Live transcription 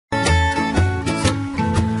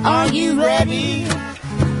you ready?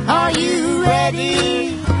 Are you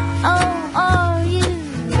ready? Oh, are you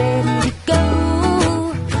ready to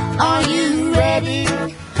go? Are you ready?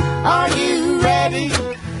 Are you ready?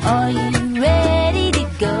 Are you ready to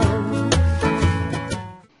go?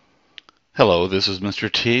 Hello, this is Mr.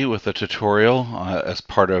 T with a tutorial as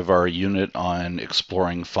part of our unit on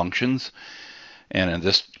exploring functions. And in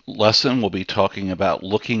this lesson, we'll be talking about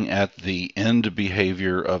looking at the end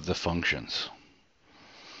behavior of the functions.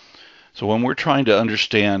 So when we're trying to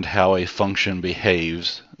understand how a function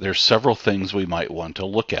behaves, there's several things we might want to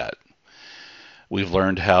look at. We've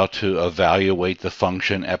learned how to evaluate the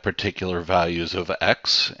function at particular values of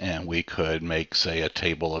x, and we could make, say, a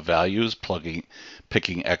table of values,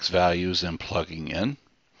 picking x values and plugging in.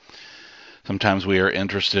 Sometimes we are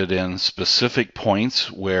interested in specific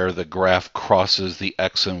points where the graph crosses the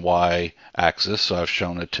x and y axis. So I've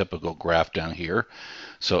shown a typical graph down here.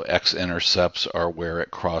 So x-intercepts are where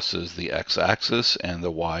it crosses the x-axis, and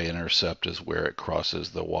the y-intercept is where it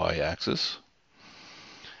crosses the y-axis.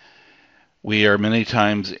 We are many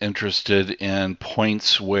times interested in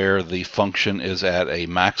points where the function is at a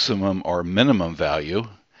maximum or minimum value.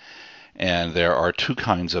 And there are two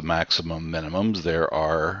kinds of maximum minimums. There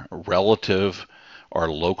are relative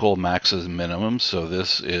or local maxes and minimums. So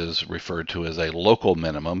this is referred to as a local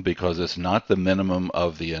minimum because it's not the minimum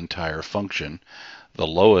of the entire function. The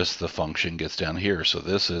lowest the function gets down here. So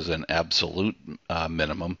this is an absolute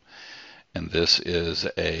minimum, and this is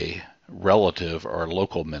a relative or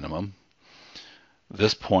local minimum.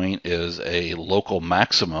 This point is a local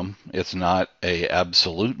maximum. It's not an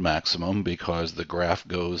absolute maximum because the graph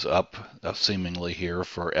goes up seemingly here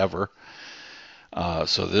forever.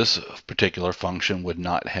 So this particular function would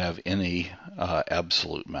not have any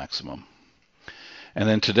absolute maximum. And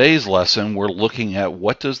then today's lesson, we're looking at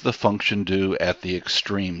what does the function do at the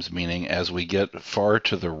extremes, meaning as we get far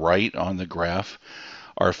to the right on the graph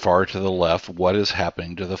or far to the left, what is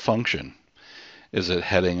happening to the function? Is it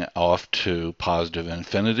heading off to positive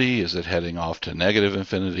infinity? Is it heading off to negative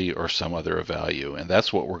infinity or some other value? And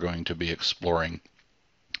that's what we're going to be exploring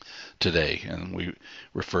today. And we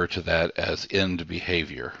refer to that as end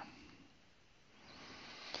behavior.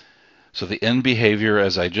 So the end behavior,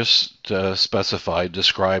 as I just specified,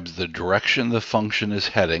 describes the direction the function is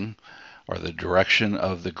heading, or the direction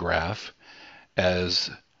of the graph,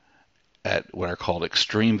 as at what are called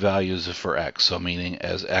extreme values for x, so meaning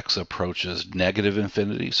as x approaches negative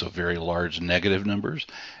infinity, so very large negative numbers,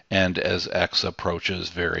 and as x approaches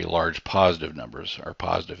very large positive numbers, or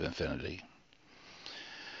positive infinity.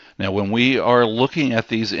 Now when we are looking at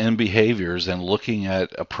these end behaviors and looking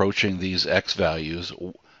at approaching these x values,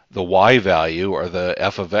 the y value, or the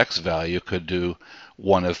f of x value, could do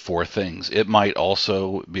one of four things. It might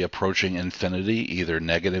also be approaching infinity, either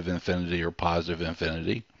negative infinity or positive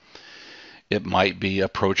infinity. It might be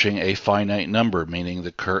approaching a finite number, meaning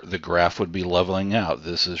the graph would be leveling out.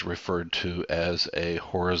 This is referred to as a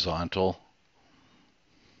horizontal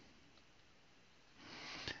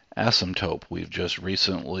asymptote. We've just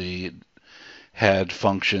recently had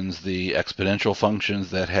functions, the exponential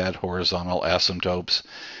functions, that had horizontal asymptotes,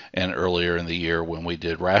 and earlier in the year when we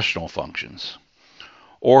did rational functions.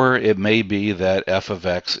 Or it may be that f of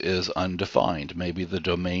x is undefined. Maybe the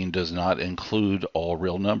domain does not include all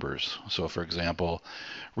real numbers. So for example,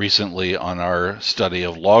 recently on our study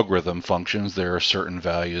of logarithm functions, there are certain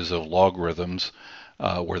values of logarithms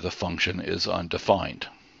where the function is undefined.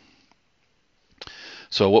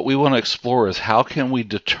 So what we want to explore is how can we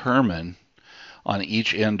determine on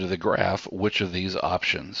each end of the graph which of these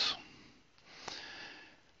options.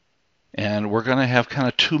 And we're going to have kind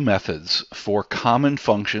of two methods. For common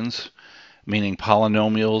functions, meaning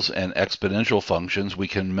polynomials and exponential functions, we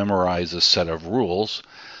can memorize a set of rules.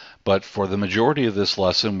 But for the majority of this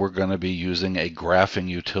lesson, we're going to be using a graphing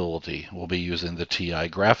utility. We'll be using the TI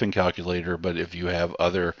graphing calculator, but if you have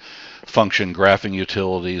other function graphing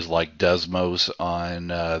utilities like Desmos on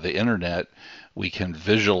the internet, we can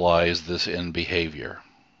visualize this end behavior.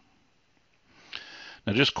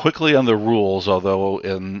 Now just quickly on the rules, although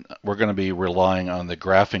we're going to be relying on the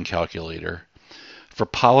graphing calculator. For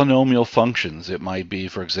polynomial functions, it might be,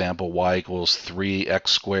 for example, y equals 3x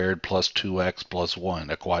squared plus 2x plus 1,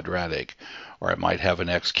 a quadratic, or it might have an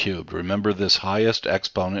x cubed. Remember, this highest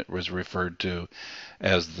exponent was referred to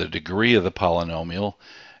as the degree of the polynomial,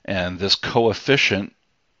 and this coefficient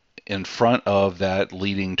in front of that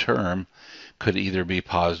leading term could either be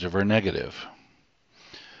positive or negative.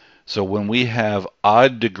 So when we have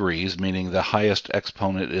odd degrees, meaning the highest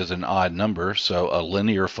exponent is an odd number, so a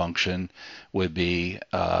linear function would be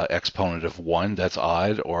exponent of 1, that's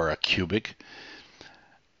odd, or a cubic.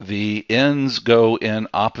 the ends go in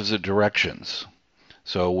opposite directions.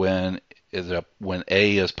 So when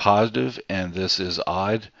A is positive and this is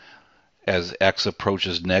odd, as x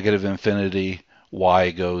approaches negative infinity,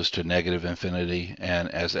 y goes to negative infinity, and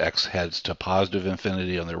as x heads to positive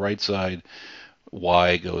infinity on the right side,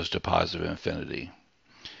 y goes to positive infinity.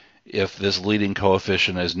 If this leading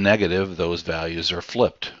coefficient is negative, those values are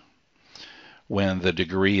flipped. When the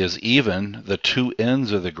degree is even, the two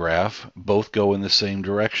ends of the graph both go in the same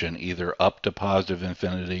direction, either up to positive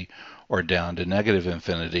infinity or down to negative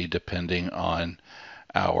infinity, depending on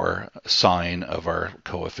our sign of our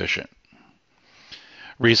coefficient.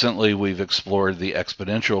 Recently, we've explored the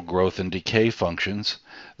exponential growth and decay functions.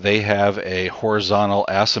 They have a horizontal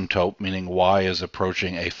asymptote, meaning y is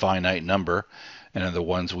approaching a finite number. And in the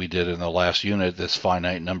ones we did in the last unit, this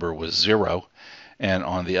finite number was 0. And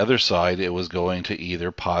on the other side, it was going to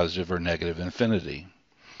either positive or negative infinity.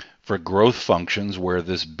 For growth functions where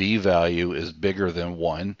this b value is bigger than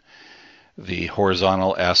 1, the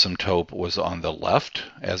horizontal asymptote was on the left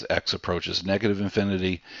as x approaches negative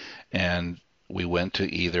infinity, and we went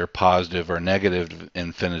to either positive or negative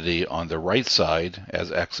infinity on the right side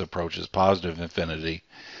as x approaches positive infinity,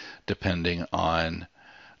 depending on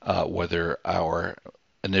whether our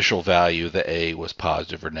initial value, the a, was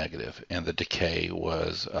positive or negative, and the decay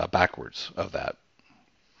was backwards of that.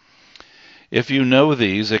 If you know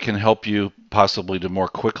these, it can help you possibly to more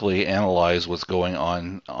quickly analyze what's going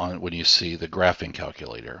on when you see the graphing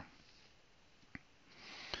calculator.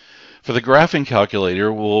 For the graphing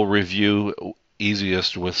calculator, we'll review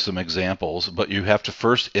easiest with some examples, but you have to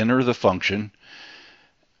first enter the function.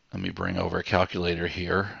 Let me bring over a calculator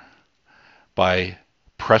here by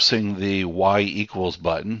pressing the y equals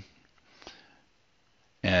button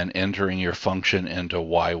and entering your function into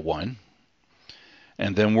y1.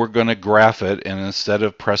 And then we're going to graph it, and instead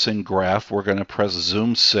of pressing graph, we're going to press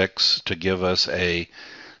zoom 6 to give us a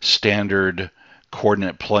standard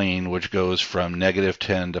coordinate plane which goes from negative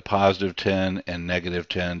 10 to positive 10 and negative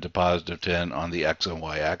 10 to positive 10 on the x and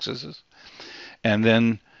y axes. And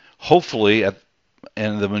then hopefully,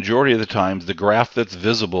 and the majority of the times, the graph that's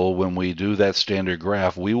visible when we do that standard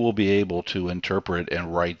graph, we will be able to interpret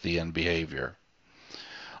and write the end behavior.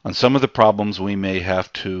 On some of the problems, we may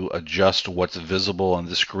have to adjust what's visible on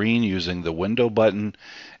the screen using the window button,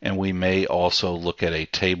 and we may also look at a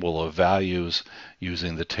table of values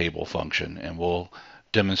using the table function, and we'll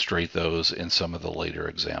demonstrate those in some of the later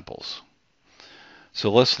examples.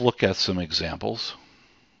 So let's look at some examples.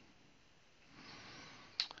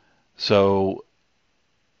 So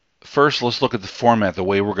first, let's look at the format, the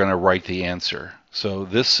way we're going to write the answer. So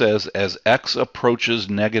this says, as x approaches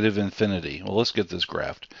negative infinity. Well, let's get this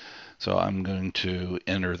graphed. So I'm going to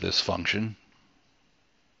enter this function.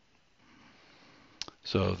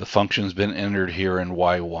 So the function's been entered here in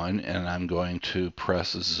y1, and I'm going to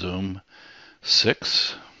press zoom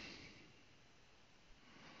 6.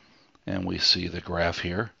 And we see the graph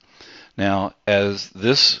here. Now, as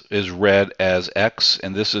this is read as x,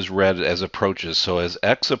 and this is read as approaches. So as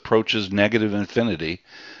x approaches negative infinity,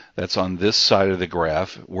 that's on this side of the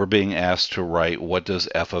graph, we're being asked to write what does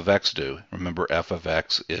f of x do. Remember, f of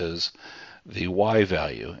x is the y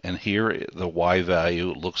value. And here, the y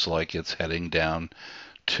value looks like it's heading down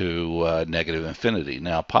to negative infinity.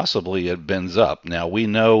 Now, possibly it bends up. Now, we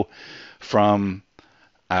know from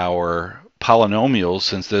our polynomials,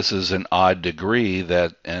 since this is an odd degree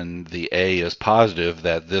that and the a is positive,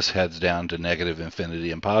 that this heads down to negative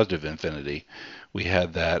infinity and positive infinity. We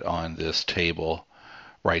had that on this table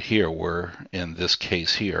right here. We're in this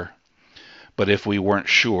case here. But if we weren't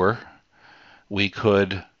sure, we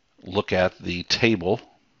could look at the table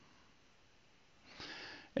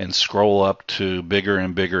and scroll up to bigger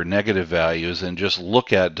and bigger negative values and just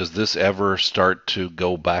look at, does this ever start to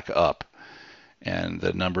go back up? And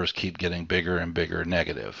the numbers keep getting bigger and bigger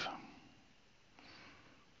negative.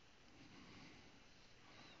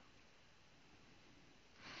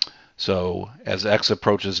 So as x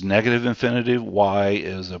approaches negative infinity, y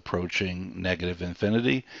is approaching negative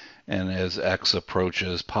infinity. And as x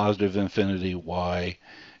approaches positive infinity, y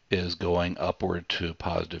is going upward to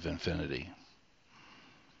positive infinity.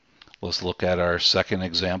 Let's look at our second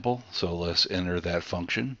example. So let's enter that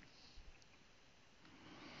function.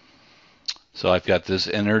 So I've got this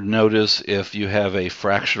entered. Notice if you have a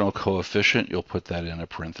fractional coefficient, you'll put that in a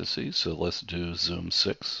parenthesis. So let's do zoom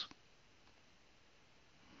 6.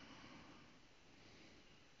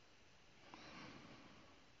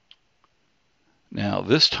 Now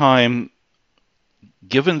this time,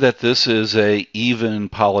 given that this is an even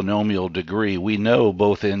polynomial degree, we know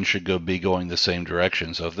both ends should be going the same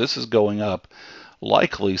direction. So if this is going up,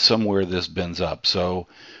 likely somewhere this bends up. So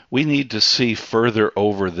we need to see further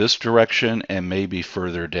over this direction and maybe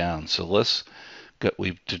further down. So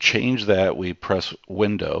to change that, we press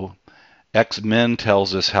window. X min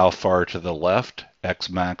tells us how far to the left, X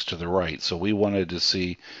max to the right. So we wanted to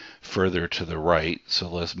see further to the right. So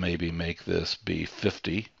let's maybe make this be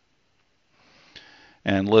 50.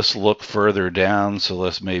 And let's look further down. So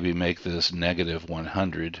let's maybe make this negative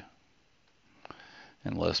 100.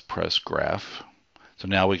 And let's press graph. So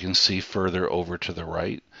now we can see further over to the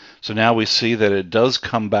right. So now we see that it does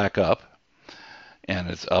come back up, and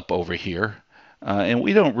it's up over here. And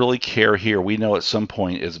we don't really care here. We know at some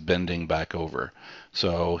point it's bending back over.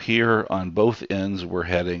 So here on both ends, we're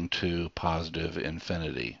heading to positive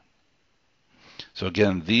infinity. So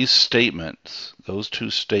again, these statements, those two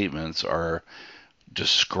statements, are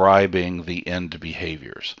describing the end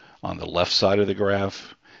behaviors on the left side of the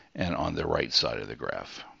graph and on the right side of the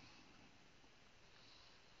graph.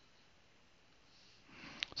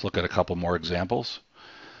 Let's look at a couple more examples.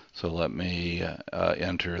 So let me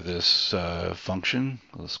enter this function.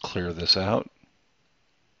 Let's clear this out.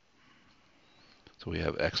 So we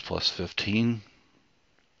have x plus 15.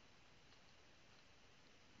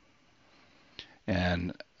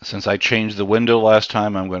 And since I changed the window last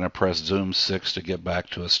time, I'm going to press zoom 6 to get back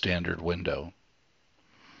to a standard window.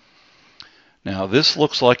 Now this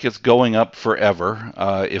looks like it's going up forever.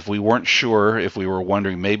 If we weren't sure, if we were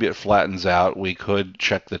wondering maybe it flattens out, we could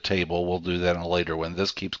check the table. We'll do that in a later one.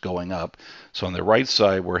 This keeps going up. So on the right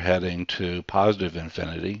side, we're heading to positive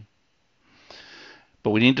infinity.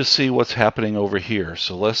 But we need to see what's happening over here.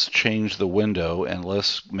 So let's change the window and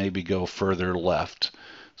let's maybe go further left.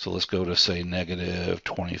 So let's go to, say, negative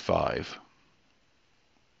 25.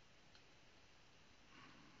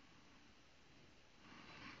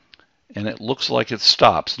 And it looks like it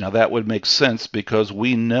stops. Now that would make sense because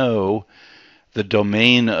we know the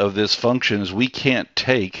domain of this function is we can't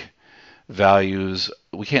take values,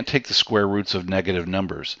 we can't take the square roots of negative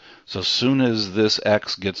numbers. So as soon as this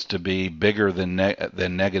x gets to be bigger than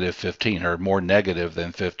negative 15 or more negative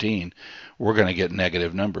than 15, we're going to get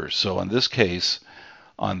negative numbers. So in this case,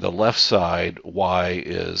 on the left side, y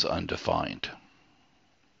is undefined.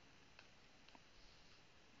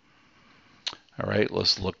 All right,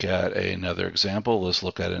 let's look at another example. Let's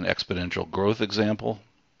look at an exponential growth example.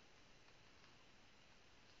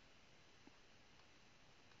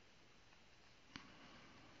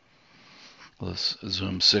 Let's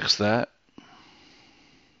zoom 6 that.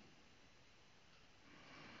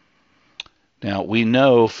 Now we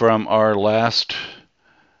know from our last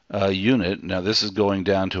unit, now this is going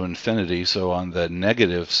down to infinity, so on the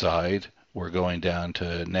negative side, we're going down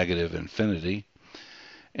to negative infinity.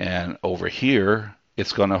 And over here,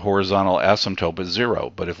 it's going to horizontal asymptote at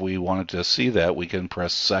 0. But if we wanted to see that, we can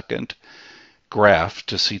press second graph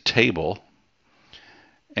to see table.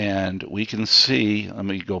 And we can see, let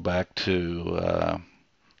me go back to,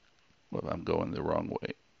 well, I'm going the wrong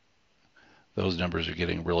way. Those numbers are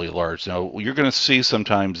getting really large. Now, you're going to see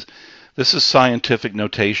sometimes, this is scientific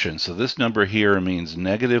notation. So this number here means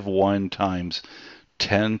negative 1 times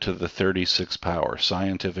 10 to the 36 power,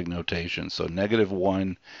 scientific notation. So negative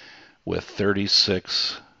 1 with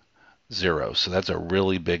 36 zeros. So that's a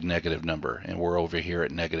really big negative number, and we're over here at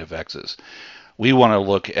negative x's. We want to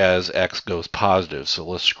look as x goes positive, so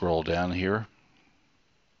let's scroll down here.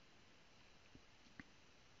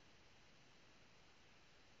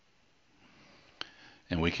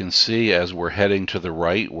 And we can see as we're heading to the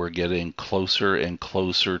right, we're getting closer and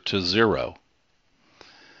closer to 0.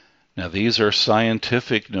 Now these are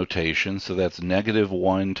scientific notations, so that's negative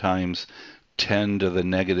 1 times 10 to the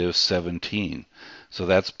negative 17. So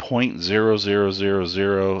that's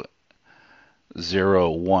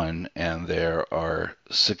 0.000001, and there are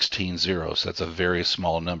 16 zeros. That's a very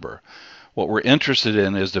small number. What we're interested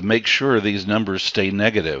in is to make sure these numbers stay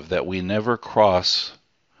negative, that we never cross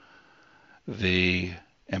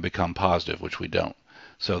and become positive, which we don't.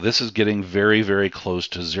 So this is getting very, very close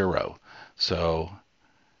to 0. So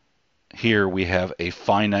here we have a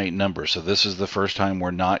finite number. So this is the first time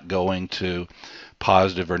we're not going to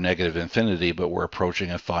positive or negative infinity, but we're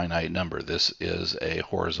approaching a finite number. This is a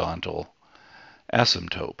horizontal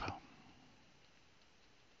asymptote.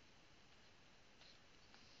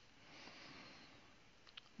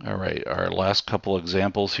 All right, our last couple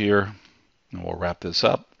examples here, and we'll wrap this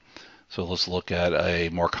up. So let's look at a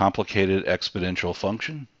more complicated exponential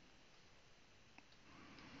function.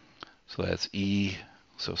 So that's e.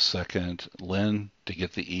 So second ln to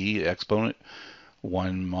get the e exponent,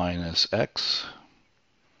 1 minus x.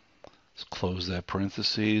 Let's close that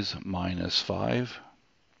parentheses, minus 5.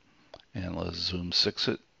 And let's zoom 6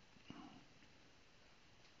 it.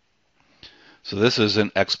 So this is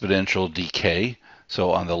an exponential decay.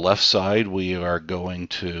 So on the left side, we are going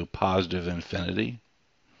to positive infinity.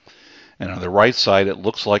 And on the right side, it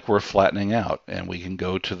looks like we're flattening out. And we can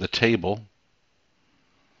go to the table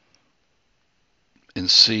and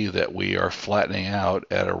see that we are flattening out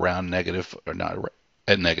at around negative, or not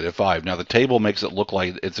at -5. Now the table makes it look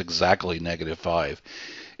like it's exactly -5.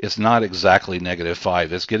 It's not exactly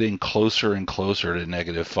 -5. It's getting closer and closer to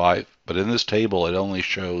 -5. But in this table, it only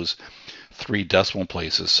shows 3 decimal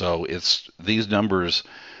places. So these numbers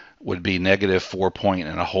would be -4 point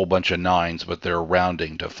and a whole bunch of 9s, but they're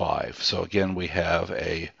rounding to 5. So again, we have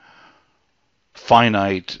a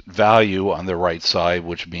finite value on the right side,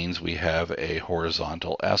 which means we have a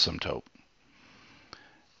horizontal asymptote.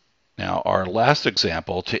 Now, our last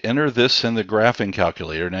example, to enter this in the graphing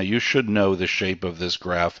calculator, now you should know the shape of this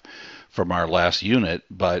graph from our last unit,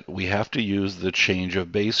 but we have to use the change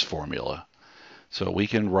of base formula. So we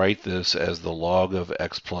can write this as the log of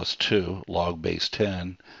x plus 2, log base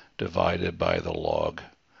 10, divided by the log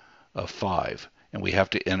of 5. And we have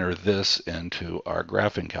to enter this into our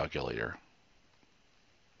graphing calculator.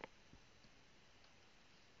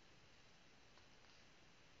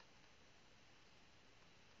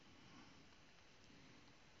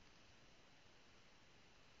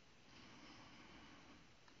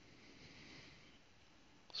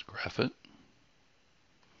 Let's graph it.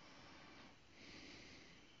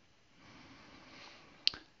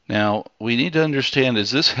 Now, we need to understand,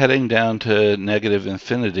 is this heading down to negative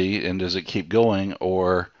infinity, and does it keep going,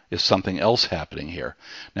 or is something else happening here?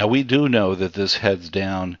 Now, we do know that this heads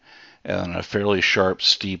down on a fairly sharp,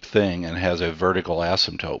 steep thing and has a vertical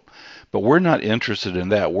asymptote. But we're not interested in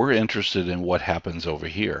that. We're interested in what happens over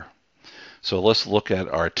here. So let's look at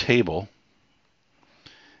our table,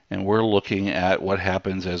 and we're looking at what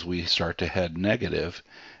happens as we start to head negative,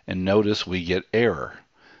 and notice we get error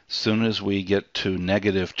as soon as we get to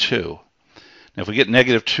 -2. Now if we get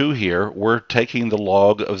 -2 here, we're taking the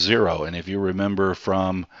log of 0, and if you remember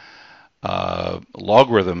from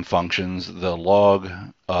logarithm functions, the log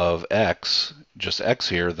of x, just x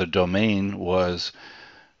here, the domain was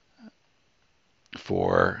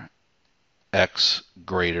for x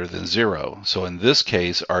greater than 0. So in this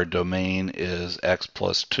case, our domain is x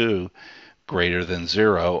plus 2 greater than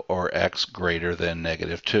 0, or x greater than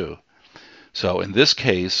 -2. So in this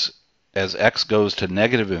case, as x goes to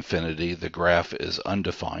negative infinity, the graph is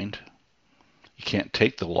undefined. You can't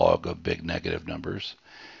take the log of big negative numbers.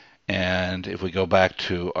 And if we go back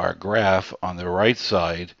to our graph on the right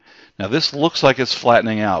side, now this looks like it's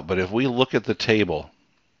flattening out, but if we look at the table,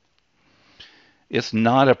 it's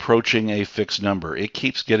not approaching a fixed number. It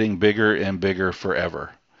keeps getting bigger and bigger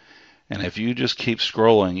forever. And if you just keep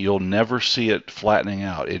scrolling, you'll never see it flattening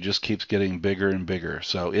out. It just keeps getting bigger and bigger.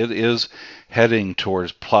 So it is heading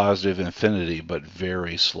towards positive infinity, but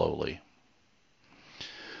very slowly.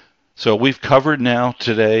 So we've covered now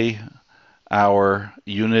today our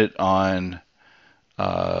unit on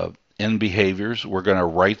end behaviors. We're going to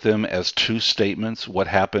write them as 2 statements: what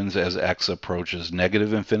happens as x approaches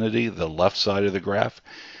negative infinity, the left side of the graph,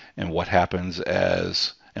 and what happens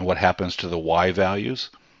to the y values,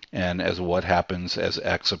 and as what happens as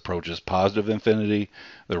x approaches positive infinity,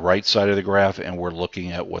 the right side of the graph, and we're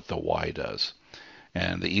looking at what the y does.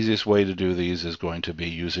 And the easiest way to do these is going to be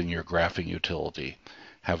using your graphing utility.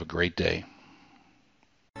 Have a great day.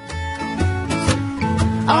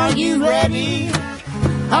 Are you ready?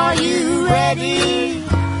 Are you ready?